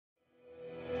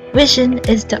Vision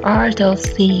is the art of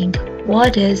seeing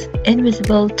what is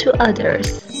invisible to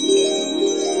others.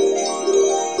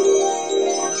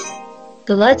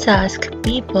 So let's ask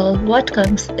people what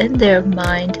comes in their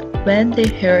mind when they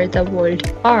hear the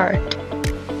word art.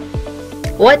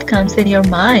 What comes in your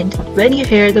mind when you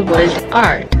hear the word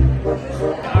art?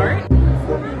 Art?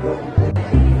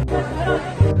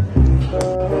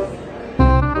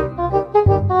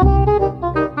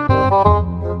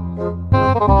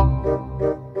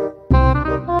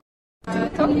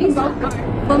 Talking about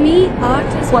art. For me, art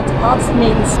is what art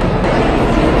means.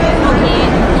 Okay.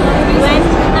 When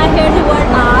I hear the word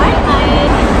art,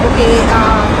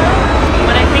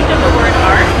 When I think of the word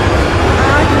art,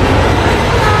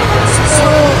 So,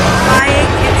 by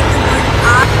getting the word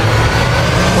art,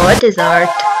 What is art?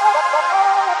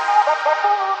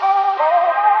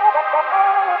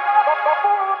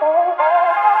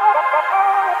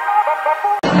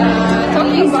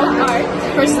 talking about art,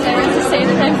 first I want to say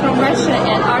that I'm from Russia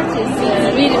and art is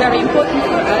really very important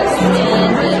for us,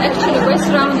 and actually we're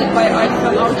surrounded by art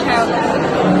from our childhood.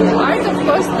 Art, of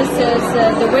course, this is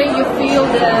the way you feel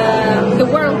the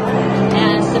world,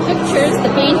 and the pictures,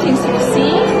 the paintings you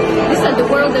see, these are the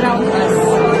world around us.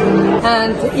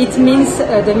 and it means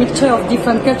the mixture of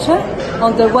different culture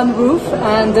under one roof,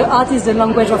 and the art is the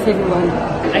language of everyone.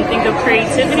 I think of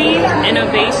creativity,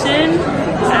 innovation,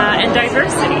 and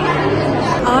diversity.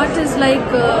 Art is like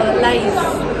life,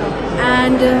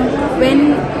 and when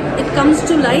it comes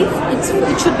to life,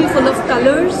 it should be full of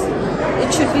colors,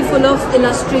 it should be full of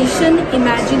illustration,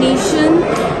 imagination,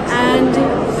 and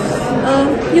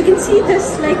you can see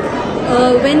this like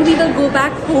when we will go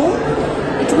back home,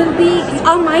 it will be,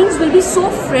 our minds will be so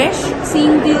fresh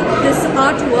seeing this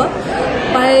artwork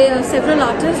by several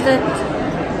artists that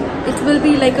it will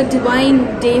be like a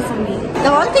divine day for me. The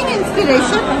whole thing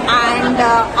inspiration, and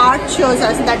art shows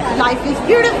us that life is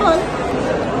beautiful.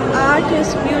 Art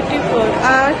is beautiful.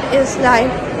 Art is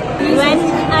life. when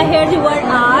I hear the word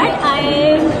art,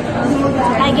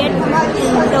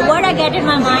 the word I get in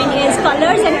my mind is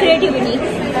colors and creativity.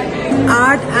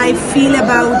 Art, I feel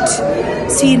about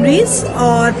sceneries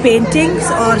or paintings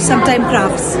or sometimes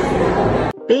crafts.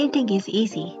 Painting is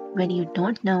easy when you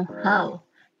don't know how,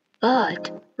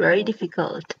 but very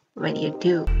difficult when you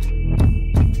do.